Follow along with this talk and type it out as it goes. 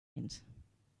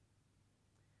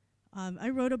I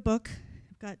wrote a book.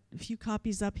 I've got a few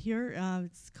copies up here.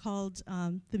 It's called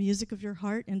The Music of Your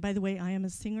Heart. And by the way, I am a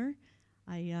singer.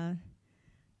 I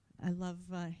love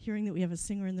hearing that we have a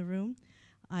singer in the room.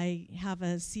 I have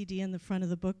a CD in the front of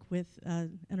the book with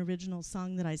an original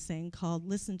song that I sang called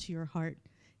Listen to Your Heart.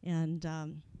 And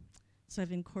so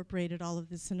I've incorporated all of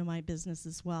this into my business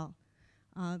as well.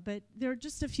 But there are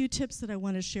just a few tips that I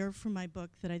want to share from my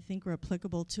book that I think are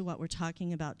applicable to what we're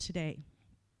talking about today.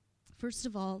 First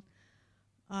of all,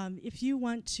 if you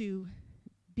want to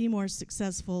be more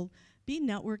successful, be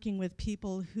networking with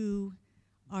people who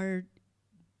are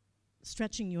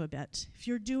stretching you a bit.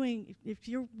 If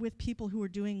you're with people who are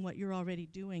doing what you're already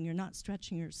doing, you're not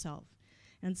stretching yourself.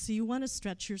 And so you want to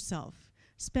stretch yourself.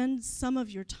 Spend some of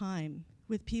your time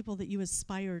with people that you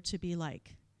aspire to be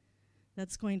like.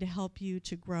 That's going to help you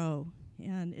to grow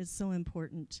and is so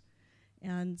important.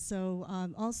 And so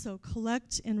also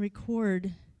collect and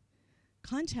record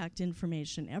contact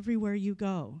information everywhere you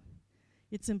go.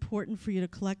 It's important for you to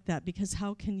collect that, because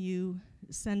how can you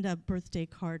send a birthday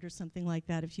card or something like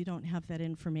that if you don't have that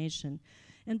information?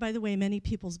 And by the way, many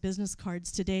people's business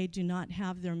cards today do not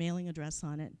have their mailing address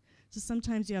on it. So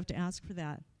sometimes you have to ask for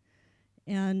that.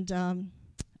 And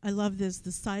I love this,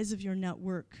 the size of your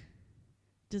network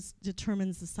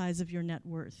determines the size of your net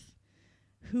worth.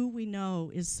 Who we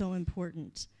know is so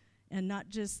important. And not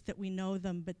just that we know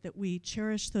them, but that we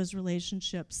cherish those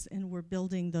relationships and we're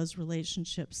building those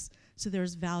relationships. So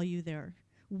there's value there,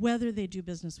 whether they do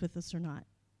business with us or not.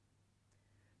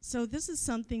 So this is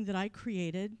something that I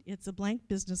created. It's a blank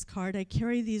business card. I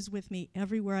carry these with me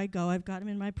everywhere I go. I've got them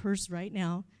in my purse right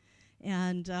now.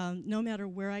 And no matter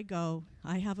where I go,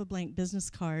 I have a blank business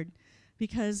card,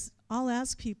 because I'll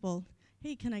ask people,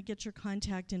 hey, can I get your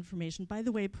contact information? By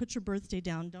the way, put your birthday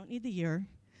down. Don't need the year.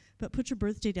 But put your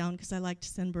birthday down, because I like to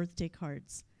send birthday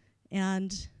cards.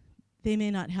 And they may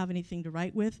not have anything to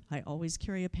write with. I always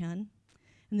carry a pen.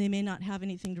 And they may not have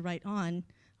anything to write on.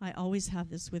 I always have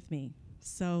this with me.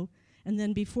 So, and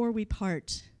then before we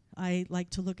part, I like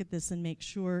to look at this and make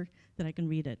sure that I can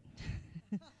read it.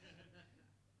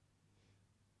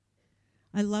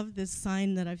 I love this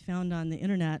sign that I found on the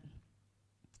internet.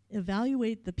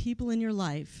 Evaluate the people in your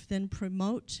life, then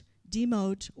promote,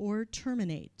 demote, or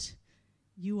terminate.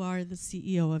 You are the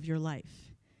CEO of your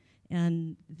life.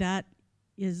 And that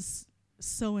is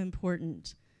so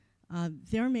important.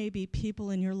 There may be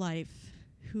people in your life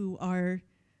who are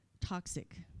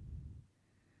toxic,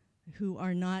 who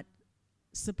are not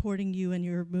supporting you and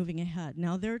you're moving ahead.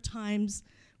 Now, there are times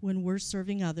when we're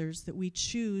serving others that we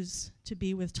choose to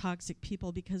be with toxic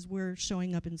people because we're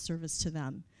showing up in service to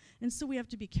them. And so we have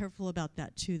to be careful about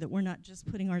that too, that we're not just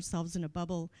putting ourselves in a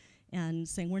bubble and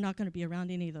saying we're not going to be around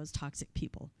any of those toxic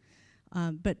people.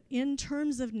 But in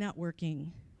terms of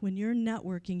networking, when you're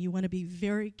networking, you want to be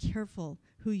very careful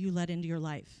who you let into your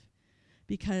life,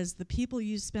 because the people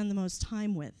you spend the most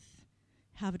time with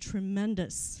have a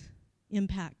tremendous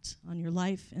impact on your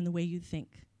life and the way you think.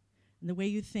 And the way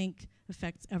you think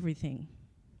affects everything.